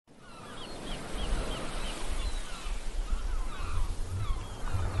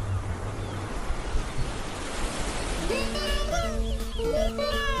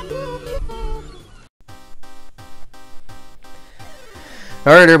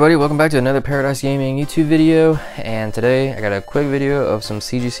Alright everybody, welcome back to another Paradise Gaming YouTube video, and today I got a quick video of some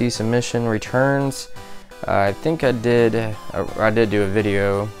CGC submission returns. I think I did do a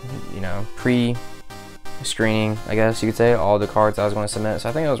video, pre-screening, I guess you could say, all the cards I was going to submit. So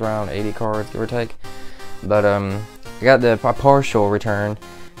I think it was around 80 cards, give or take. But I got the partial return,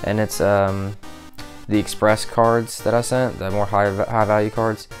 and it's the express cards that I sent, the more high value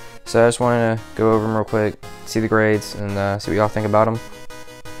cards. So I just wanted to go over them real quick, see the grades, and see what y'all think about them.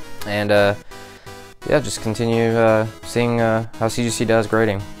 And yeah, just continue seeing how CGC does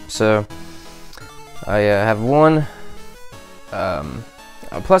grading. So I have one,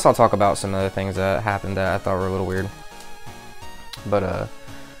 plus I'll talk about some other things that happened that I thought were a little weird. But let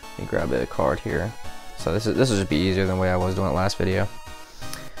me grab a card here. So this will just be easier than the way I was doing it last video.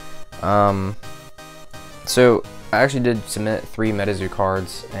 So I actually did submit 3 MetaZoo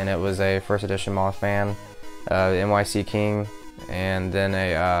cards, and it was a first edition Mothman, the NYC King, and then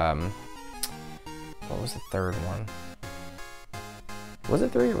a what was the third one? Was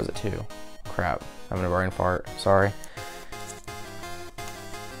it 3 or was it 2? Crap, I'm having a brain fart, sorry.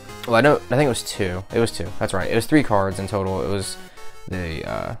 Well, I think it was 2. It was 2, that's right. It was 3 cards in total. It was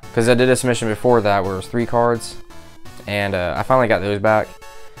the because I did a submission before that where it was 3 cards, and I finally got those back.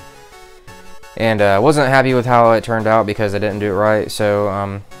 And I wasn't happy with how it turned out because I didn't do it right,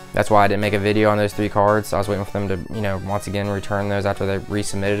 so that's why I didn't make a video on those 3 cards. I was waiting for them to, once again return those after they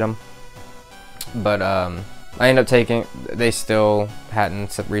resubmitted them. But I ended up taking, they still hadn't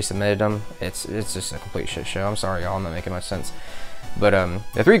resubmitted them. It's just a complete shit show. I'm sorry y'all, I'm not making much sense. But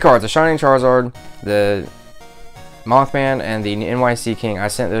the 3 cards, the Shining Charizard, the Mothman, and the NYC King, I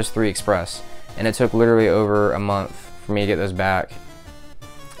sent those 3 express. And it took literally over a month for me to get those back.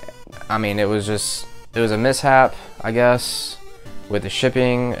 I mean, it was a mishap, I guess, with the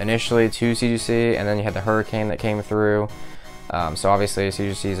shipping initially to CGC, and then you had the hurricane that came through. So obviously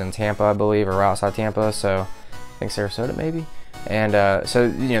CGC's in Tampa, I believe, or outside Tampa, so I think Sarasota maybe. And so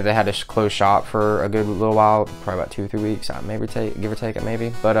they had to close shop for a good little while, probably about 2 or 3 weeks, maybe give or take it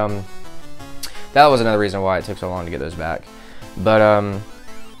maybe. But that was another reason why it took so long to get those back. But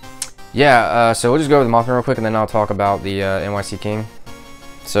yeah, so we'll just go over the Mothman real quick, and then I'll talk about the NYC King.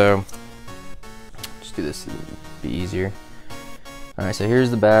 So just do this to be easier. Alright, so here's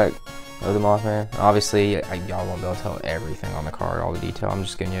the back of the Mothman. Obviously, y'all won't be able to tell everything on the card, all the detail. I'm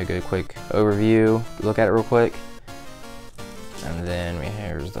just giving you a good quick overview. Look at it real quick. And then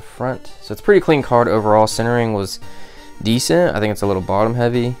here's the front. So it's a pretty clean card overall. Centering was decent. I think it's a little bottom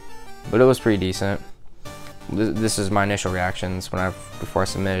heavy, but it was pretty decent. This is my initial reactions before I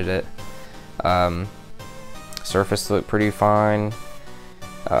submitted it. Surface looked pretty fine.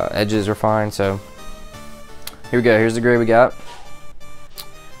 Edges are fine, so here we go. Here's the grade we got.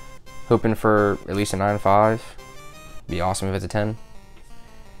 Hoping for at least a 9.5. Be awesome if it's a 10.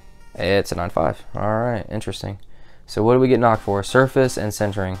 It's a 9.5. Alright, interesting. So what do we get knocked for? Surface and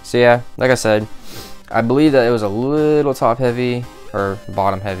centering. So yeah, like I said, I believe that it was a little top heavy or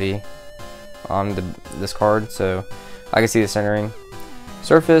bottom heavy on this card, so I can see the centering.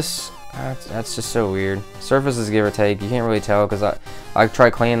 Surface, that's just so weird. Surface is give or take. You can't really tell because I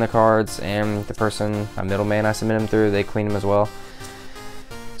tried cleaning the cards, and the person, a middleman I submitted them through, they cleaned them as well.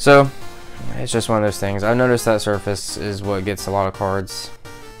 So it's just one of those things. I've noticed that surface is what gets a lot of cards.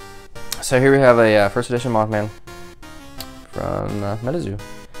 So here we have a first edition Mothman from MetaZoo.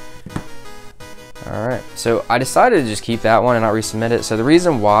 Alright, so I decided to just keep that one and not resubmit it. So the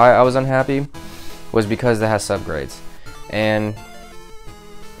reason why I was unhappy was because it has subgrades. And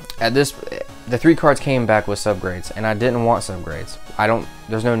at the 3 cards came back with subgrades, and I didn't want subgrades.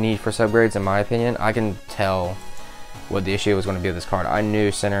 There's no need for subgrades in my opinion. I can tell what the issue was going to be with this card. I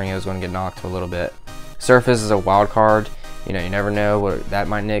knew centering was going to get knocked a little bit. Surface is a wild card. You never know what that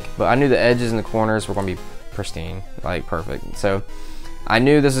might nick, but I knew the edges and the corners were going to be pristine, like perfect. So I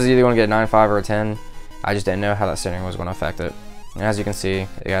knew this was either going to get a 9.5 or a 10. I just didn't know how that centering was going to affect it. And as you can see,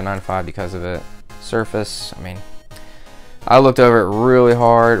 it got a 9.5 because of it. Surface, I mean, I looked over it really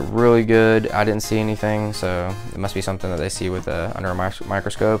hard, really good. I didn't see anything, so it must be something that they see with under a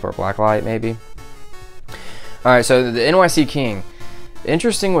microscope or black light maybe. Alright, so the NYC King.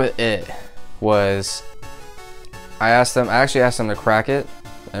 Interesting with it was I actually asked them to crack it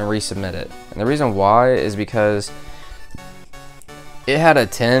and resubmit it. And the reason why is because it had a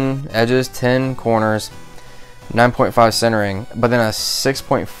 10 edges, 10 corners, 9.5 centering, but then a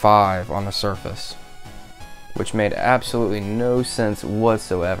 6.5 on the surface, which made absolutely no sense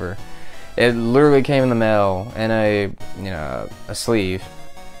whatsoever. It literally came in the mail in a sleeve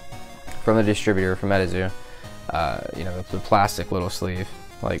from the distributor from MetaZoo. The plastic little sleeve,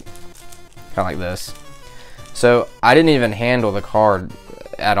 like kind of like this. So I didn't even handle the card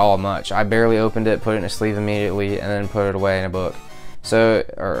at all much. I barely opened it, put it in a sleeve immediately, and then put it away in a book, so,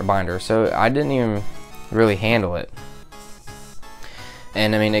 or a binder. So I didn't even really handle it.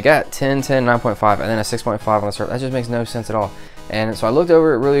 And I mean, it got 10, 10, 9.5, and then a 6.5 on the surface. That just makes no sense at all. And so I looked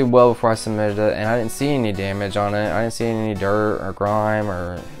over it really well before I submitted it, and I didn't see any damage on it. I didn't see any dirt or grime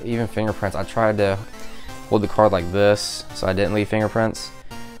or even fingerprints. I tried to hold the card like this so I didn't leave fingerprints,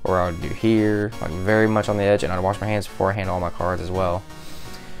 or I would do here, like very much on the edge, and I'd wash my hands before I handle all my cards as well.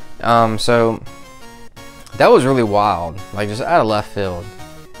 So that was really wild, like just out of left field.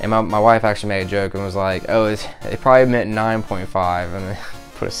 And my wife actually made a joke and was like, oh, it probably meant 9.5, and then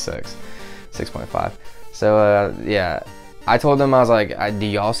put a 6.5. So yeah, I told them, I was like, do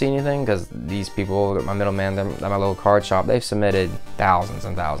y'all see anything? Because these people, my middleman, at my little card shop, they've submitted thousands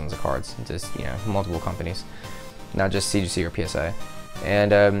and thousands of cards, just, you know, multiple companies, not just CGC or PSA.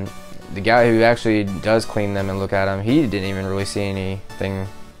 And the guy who actually does clean them and look at them, he didn't even really see anything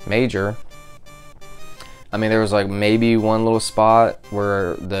major. I mean, there was like maybe one little spot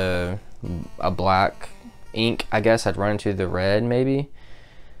where a black ink, I guess, had run into the red maybe.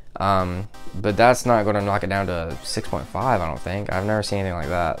 But that's not going to knock it down to 6.5, I don't think. I've never seen anything like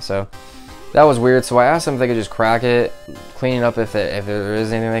that. So that was weird. So I asked them if they could just crack it, clean it up if there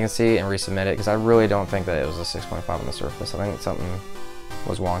is anything they can see, and resubmit it, because I really don't think that it was a 6.5 on the surface. I think something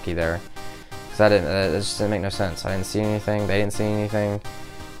was wonky there, because it just didn't make no sense. I didn't see anything. They didn't see anything.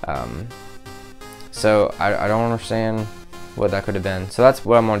 So I don't understand what that could have been. So that's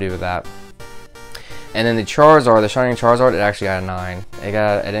what I'm gonna do with that. And then the Charizard, the Shining Charizard, it actually got a 9. It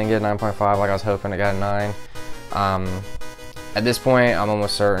didn't get a 9.5 like I was hoping. It got a 9. At this point, I'm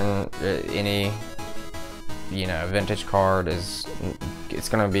almost certain any, you know, vintage card it's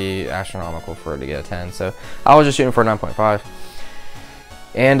gonna be astronomical for it to get a 10. So I was just shooting for a 9.5.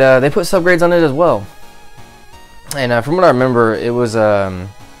 And they put subgrades on it as well. And from what I remember, it was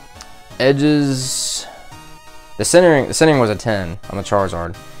edges. The centering was a 10 on the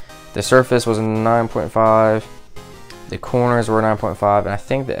Charizard. The surface was a 9.5. The corners were 9.5, and I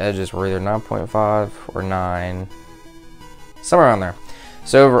think the edges were either 9.5 or 9, somewhere around there.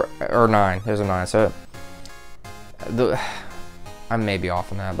 So or 9. There's a 9. So I may be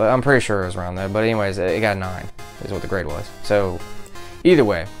off on that, but I'm pretty sure it was around there. But anyways, it got a 9. Is what the grade was. So either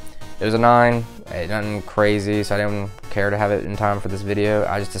way, it was a 9. Nothing crazy, so I didn't care to have it in time for this video.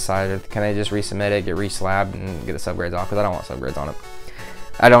 I just decided, can I just resubmit it, get reslabbed, and get the subgrades off, because I don't want subgrades on it.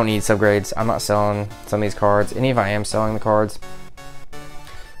 I don't need subgrades. I'm not selling some of these cards. And if I am selling the cards,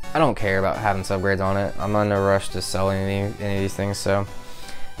 I don't care about having subgrades on it. I'm not in no rush to sell any of these things, so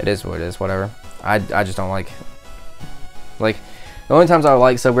it is what it is, whatever. I just don't like the only times I would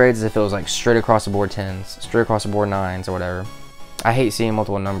like subgrades is if it was like straight across the board 10s, straight across the board 9s or whatever. I hate seeing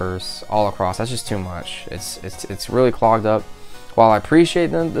multiple numbers all across. That's just too much. It's really clogged up. While I appreciate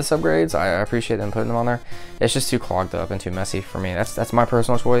the subgrades, I appreciate them putting them on there, it's just too clogged up and too messy for me. That's my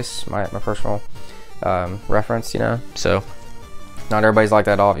personal choice, my personal reference, you know. So not everybody's like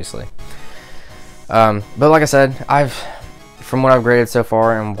that, obviously. But like I said, from what I've graded so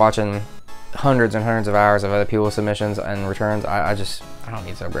far and watching hundreds and hundreds of hours of other people's submissions and returns, I don't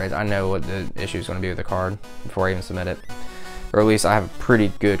need subgrades. I know what the issue is going to be with the card before I even submit it. Or at least I have a pretty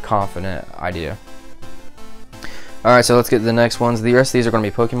good, confident idea. Alright, so let's get to the next ones. The rest of these are going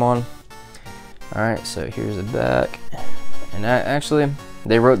to be Pokemon. Alright, so here's the back. And actually,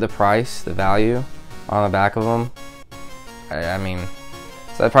 they wrote the price, the value, on the back of them. I mean,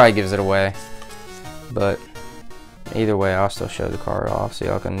 so that probably gives it away. But either way, I'll still show the card off so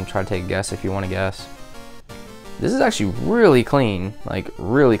y'all can try to take a guess if you want to guess. This is actually really clean, like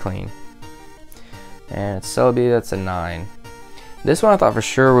really clean. And it's Celebi, that's a 9. This one I thought for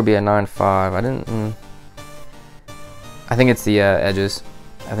sure would be a 9.5. I think it's the edges.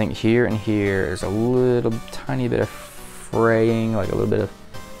 I think here and here there's a little tiny bit of fraying, like a little bit of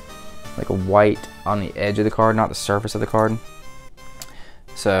like a white on the edge of the card, not the surface of the card.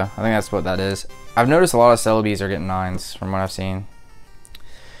 So I think that's what that is. I've noticed a lot of Celebis are getting 9s from what I've seen.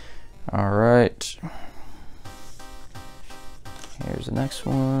 Alright. Here's the next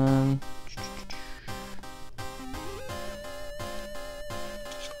one.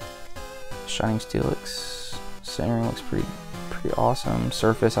 Shining Steelix. Centering looks pretty awesome.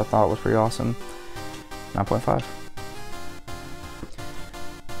 Surface I thought was pretty awesome. 9.5.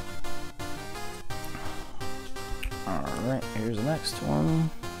 Alright, here's the next one.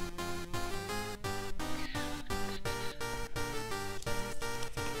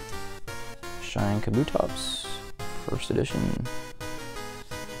 Shine Kabutops. First edition.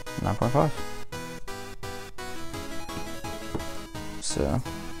 9.5. So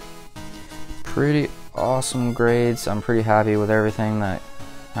pretty awesome grades. I'm pretty happy with everything that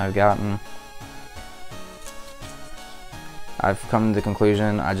I've gotten. I've come to the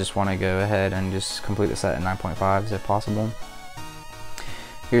conclusion I just want to go ahead and just complete the set at 9.5s if possible.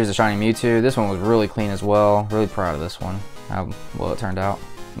 Here's the shiny Mewtwo. This one was really clean as well. Really proud of this one. How well it turned out.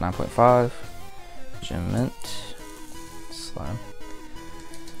 9.5. Gem Mint. Slime.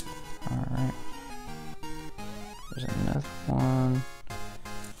 Alright. There's another one.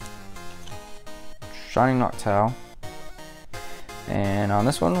 Shiny Noctowl. And on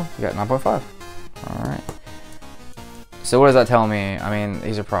this one, we got 9.5. Alright. So what does that tell me? I mean,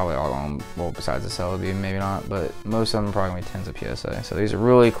 these are probably all going, well, besides the Celebi, maybe not, but most of them are probably going to be 10s of PSA. So these are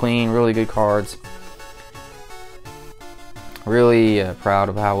really clean, really good cards. Really proud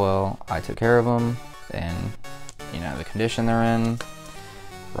of how well I took care of them and, you know, the condition they're in.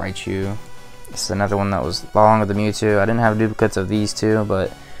 Raichu. This is another one that was along with the Mewtwo. I didn't have duplicates of these two,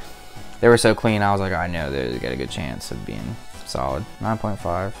 but they were so clean, I was like, I know they got a good chance of being solid.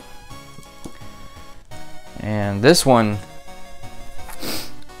 9.5. And this one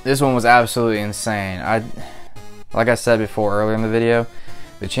was absolutely insane. Like I said before earlier in the video,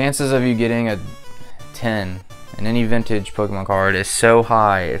 the chances of you getting a 10 in any vintage Pokemon card is so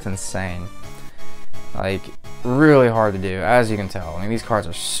high, it's insane. Like, really hard to do, as you can tell. I mean, these cards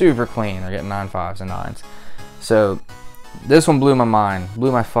are super clean. They're getting 9.5s and 9s. So this one blew my mind,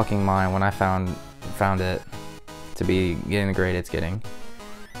 blew my fucking mind when I found it to be getting the grade it's getting.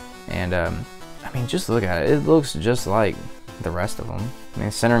 And I mean, just look at it. It looks just like the rest of them. I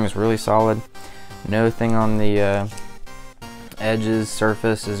mean, centering is really solid. No thing on the edges.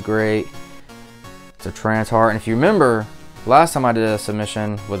 Surface is great. It's a Tyranitar. And if you remember, last time I did a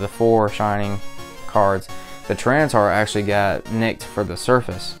submission with the 4 shining cards, the Tyranitar actually got nicked for the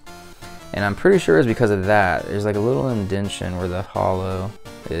surface. And I'm pretty sure it's because of that. There's like a little indentation where the hollow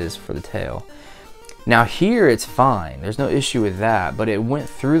is for the tail. Now here it's fine, there's no issue with that, but it went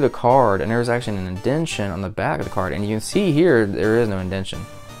through the card and there's actually an indentation on the back of the card, and you can see here there is no indentation.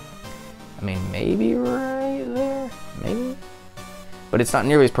 I mean, maybe right there, maybe, but it's not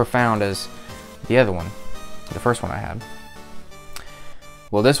nearly as profound as the other one, the first one I had.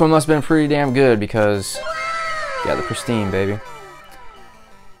 Well, this one must have been pretty damn good because you got the pristine, baby.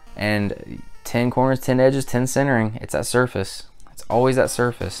 And 10 corners, 10 edges, 10 centering. It's that surface. It's always that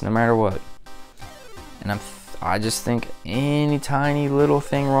surface, no matter what. And I just think any tiny little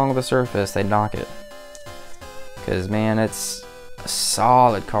thing wrong with the surface, they knock it. Because, man, it's a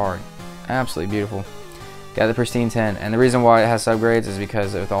solid card. Absolutely beautiful. Got the pristine 10. And the reason why it has subgrades is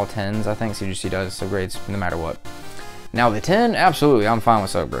because with all 10s, I think CGC does subgrades no matter what. Now, the 10, absolutely, I'm fine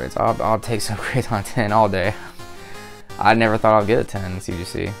with subgrades. I'll take subgrades on 10 all day. I never thought I'd get a 10 in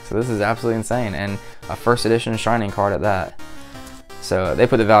CGC. So this is absolutely insane. And a first edition Shining card at that. So they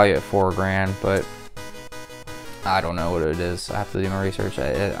put the value at $4 grand, but I don't know what it is. I have to do my research.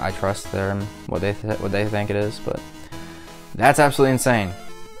 I trust them, what they think it is, but that's absolutely insane.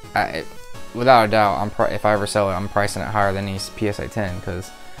 Without a doubt, if I ever sell it, I'm pricing it higher than these PSA 10 because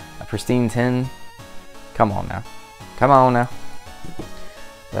a pristine 10. Come on now, come on now.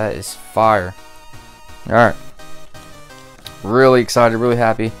 That is fire. All right, really excited, really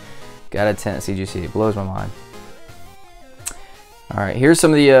happy. Got a 10 at CGC. It blows my mind. All right, here's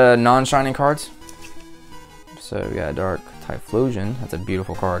some of the non-shining cards. So we got a Dark Typhlosion. That's a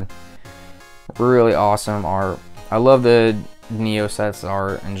beautiful card. Really awesome art. I love the Neo sets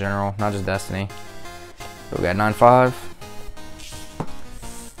art in general, not just Destiny. But we got 9.5.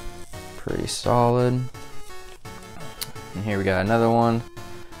 Pretty solid. And here we got another one.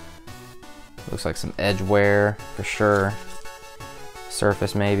 Looks like some edge wear for sure.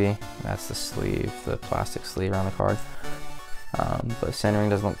 Surface maybe. That's the sleeve, the plastic sleeve around the card. But centering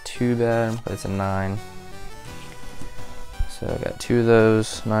doesn't look too bad, but it's a 9. So I got 2 of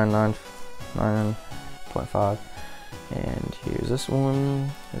those, 9.5, and here's this one.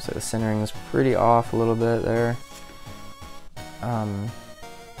 Looks like the centering is pretty off a little bit there.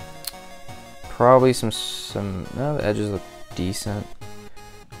 Probably no, the edges look decent.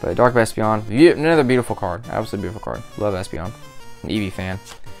 But Dark Espeon, another beautiful card, absolutely beautiful card. Love Espeon, an Eevee fan.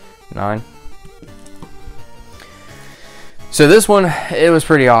 9. So this one, it was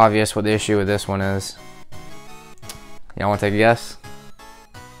pretty obvious what the issue with this one is. Y'all want to take a guess?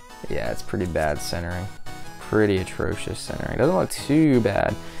 Yeah, it's pretty bad centering. Pretty atrocious centering. It doesn't look too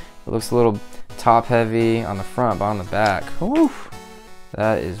bad. It looks a little top heavy on the front, but on the back, oof,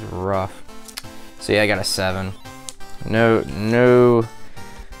 that is rough. So yeah, I got a 7. No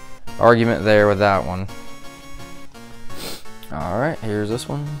argument there with that one. Alright, here's this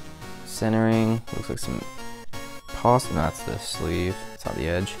one. Centering, looks like some that's the sleeve, it's on the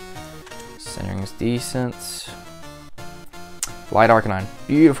edge. Centering is decent. Light Arcanine,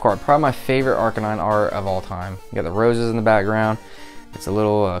 beautiful card. Probably my favorite Arcanine art of all time. You got the roses in the background. It's a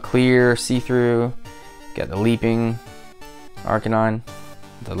little clear, see-through. Got the leaping Arcanine,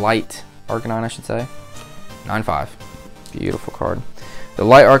 the light Arcanine, I should say. 9.5. Beautiful card. The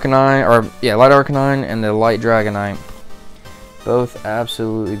light Arcanine, light Arcanine and the light Dragonite. Both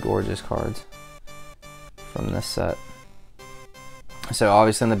absolutely gorgeous cards from this set. So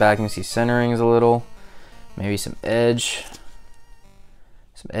obviously in the back you can see centering is a little, maybe some edge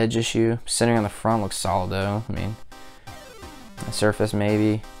issue. Centering on the front looks solid though. I mean, the surface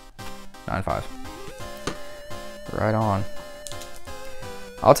maybe. 9.5. Right on.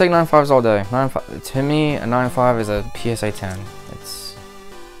 I'll take 9.5s all day. 9.5 to me, a 9.5 is a PSA 10.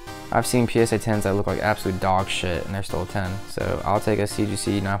 I've seen PSA 10s that look like absolute dog shit and they're still a 10. So I'll take a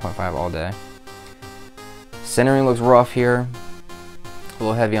CGC 9.5 all day. Centering looks rough here. A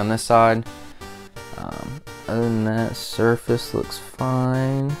little heavy on this side. Other than that, surface looks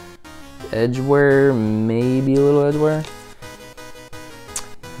fine. Edge wear, maybe a little edge wear.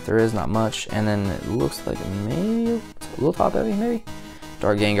 If there is, not much. And then it looks like maybe a little top heavy, maybe.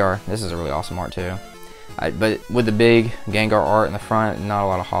 Dark Gengar. This is a really awesome art too. But with the big Gengar art in the front, not a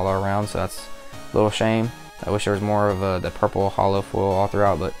lot of holo around, so that's a little shame. I wish there was more of the purple holo foil all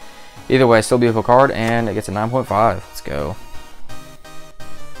throughout, but either way, still a beautiful card, and it gets a 9.5. Let's go.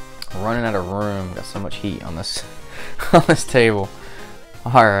 Running out of room. Got so much heat on this on this table.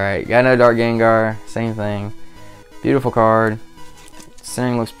 Alright, got no Dark Gengar. Same thing. Beautiful card.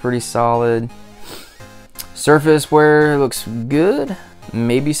 Centering looks pretty solid. Surface wear looks good.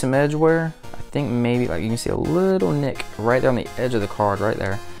 Maybe some edge wear. I think maybe, like, you can see a little nick right there on the edge of the card right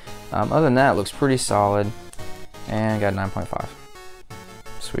there. Other than that, it looks pretty solid. And got 9.5.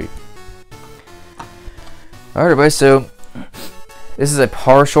 Sweet. Alright everybody, so this is a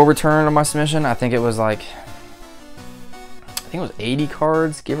partial return of my submission. I think it was 80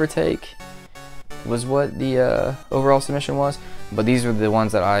 cards, give or take, was what the overall submission was. But these were the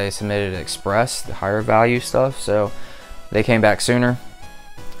ones that I submitted at Express, the higher value stuff, so they came back sooner.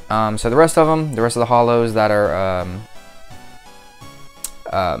 So the rest of the holos that are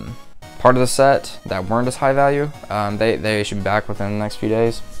part of the set that weren't as high value, they should be back within the next few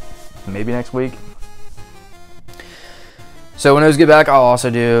days, maybe next week. So when those get back, I'll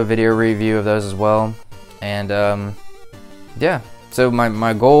also do a video review of those as well. And yeah, so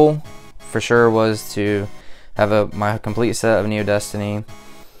my goal for sure was to have my complete set of Neo Destiny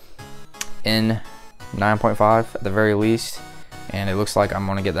in 9.5 at the very least. And it looks like I'm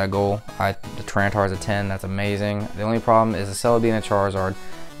going to get that goal. The Tyranitar is a 10. That's amazing. The only problem is the Celebi and a Charizard.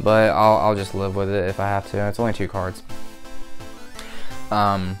 But I'll just live with it if I have to. It's only 2 cards.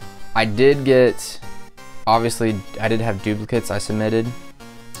 I did get... Obviously, I did have duplicates I submitted.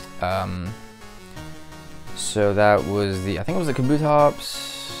 So that was I think it was the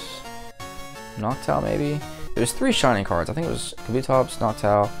Kabutops, Noctowl maybe? It was 3 shiny cards. I think it was Kabutops,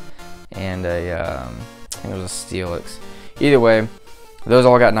 Noctowl, and I think it was a Steelix. Either way, those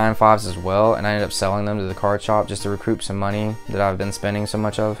all got 9.5s as well, and I ended up selling them to the card shop just to recoup some money that I've been spending so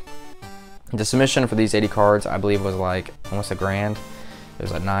much of. The submission for these 80 cards, I believe, was like almost $1,000. It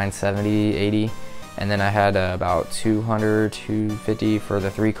was like $970, $80, and then I had about $200, $250 for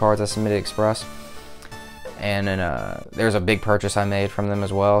the 3 cards I submitted Express. And then there's a big purchase I made from them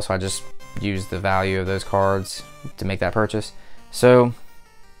as well, so I just used the value of those cards to make that purchase. So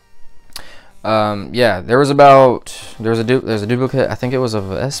yeah, there's a duplicate. I think it was of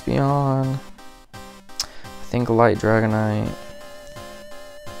Espeon. I think Light Dragonite.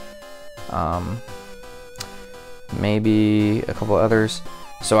 Maybe a couple others.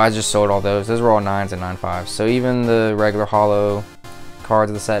 So I just sold all those. Those were all 9s and 9.5s. So even the regular holo cards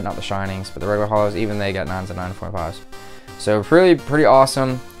of the set, not the shinings, but the regular holos, even they got 9s and 9.5s. So pretty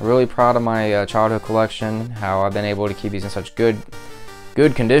awesome. Really proud of my childhood collection. How I've been able to keep these in such good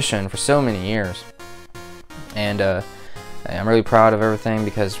condition for so many years. And I'm really proud of everything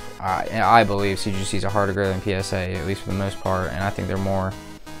because I believe CGCs are harder to grade than PSA, at least for the most part, and I think they're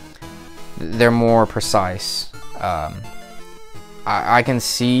more precise. I can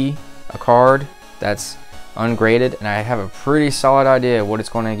see a card that's ungraded, and I have a pretty solid idea of what it's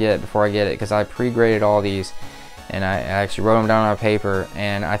going to get before I get it, because I pre-graded all these, and I actually wrote them down on paper,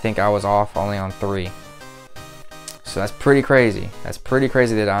 and I think I was off only on 3. So that's pretty crazy. That's pretty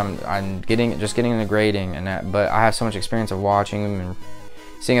crazy that I'm just getting into grading, and but I have so much experience of watching them and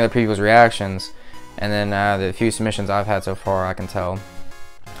seeing other people's reactions, and then the few submissions I've had so far, I can tell.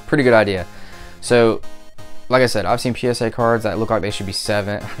 Pretty good idea. So, like I said, I've seen PSA cards that look like they should be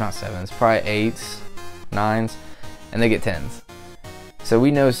not 7s, probably 8s, 9s, and they get 10s. So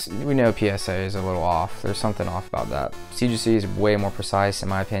we know PSA is a little off. There's something off about that. CGC is way more precise in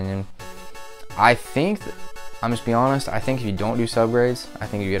my opinion. I think, I'm just being honest, I think if you don't do subgrades, I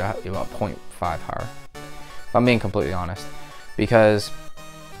think you get about 0.5 higher. If I'm being completely honest. Because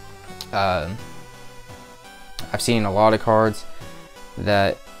I've seen a lot of cards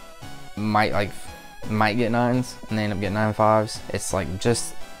that might get 9s and they end up getting 9.5s. It's like,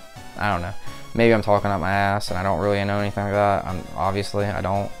 just, I don't know. Maybe I'm talking out my ass and I don't really know anything like that. Obviously I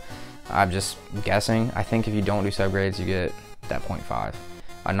don't. I'm just guessing. I think if you don't do subgrades, you get that 0.5.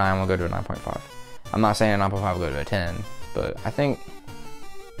 A 9 will go to a 9.5. I'm not saying a 9.5 will go to a 10, but I think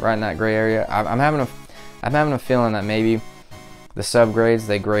right in that gray area. I'm having a feeling that maybe the subgrades,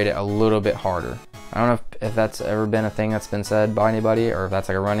 they grade it a little bit harder. I don't know if that's ever been a thing that's been said by anybody, or if that's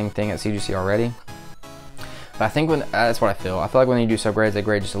like a running thing at CGC already. But I think that's what I feel. I feel like when you do subgrades, they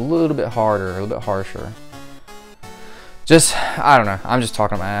grade just a little bit harder, a little bit harsher. Just, I don't know. I'm just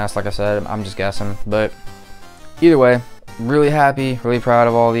talking my ass, like I said. I'm just guessing. But either way, really happy, really proud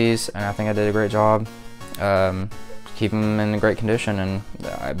of all these, and I think I did a great job. Keep them in great condition, and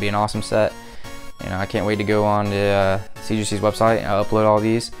it'd be an awesome set. You know, I can't wait to go on to CGC's website and upload all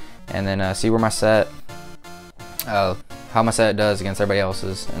these, and then see where my set, how my set does against everybody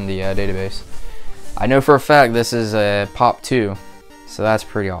else's in the database. I know for a fact this is a Pop 2, so that's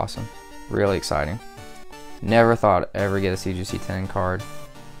pretty awesome. Really exciting. Never thought I'd ever get a CGC 10 card,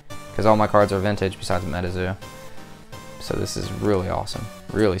 because all my cards are vintage besides MetaZoo. So this is really awesome,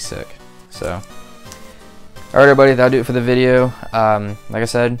 really sick. So, alright everybody, that'll do it for the video. Like I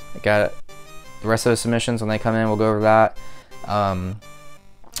said, I got the rest of the submissions when they come in, we'll go over that. I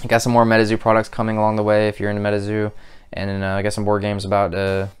got some more MetaZoo products coming along the way if you're into MetaZoo, and then I got some board games about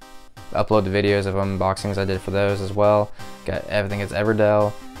to upload the videos of unboxings I did for those as well. Got everything it's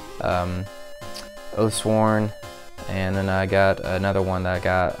Everdell, Oathsworn, and then I got another one that I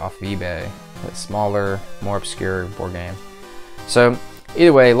got off of eBay. A smaller, more obscure board game. So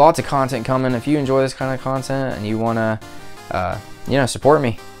either way, lots of content coming. If you enjoy this kind of content and you want to you know, support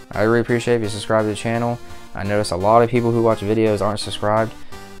me, I really appreciate if you subscribe to the channel. I notice a lot of people who watch videos aren't subscribed,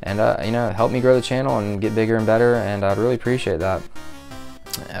 and you know, help me grow the channel and get bigger and better, and I'd really appreciate that.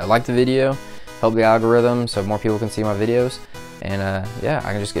 Like the video, help the algorithm so more people can see my videos, and yeah,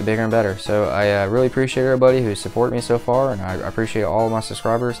 I can just get bigger and better. So I really appreciate everybody who's supported me so far, and I appreciate all of my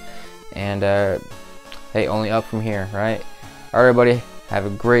subscribers, and hey, only up from here, right? Alright everybody, have a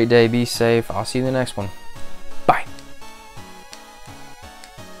great day, be safe, I'll see you in the next one.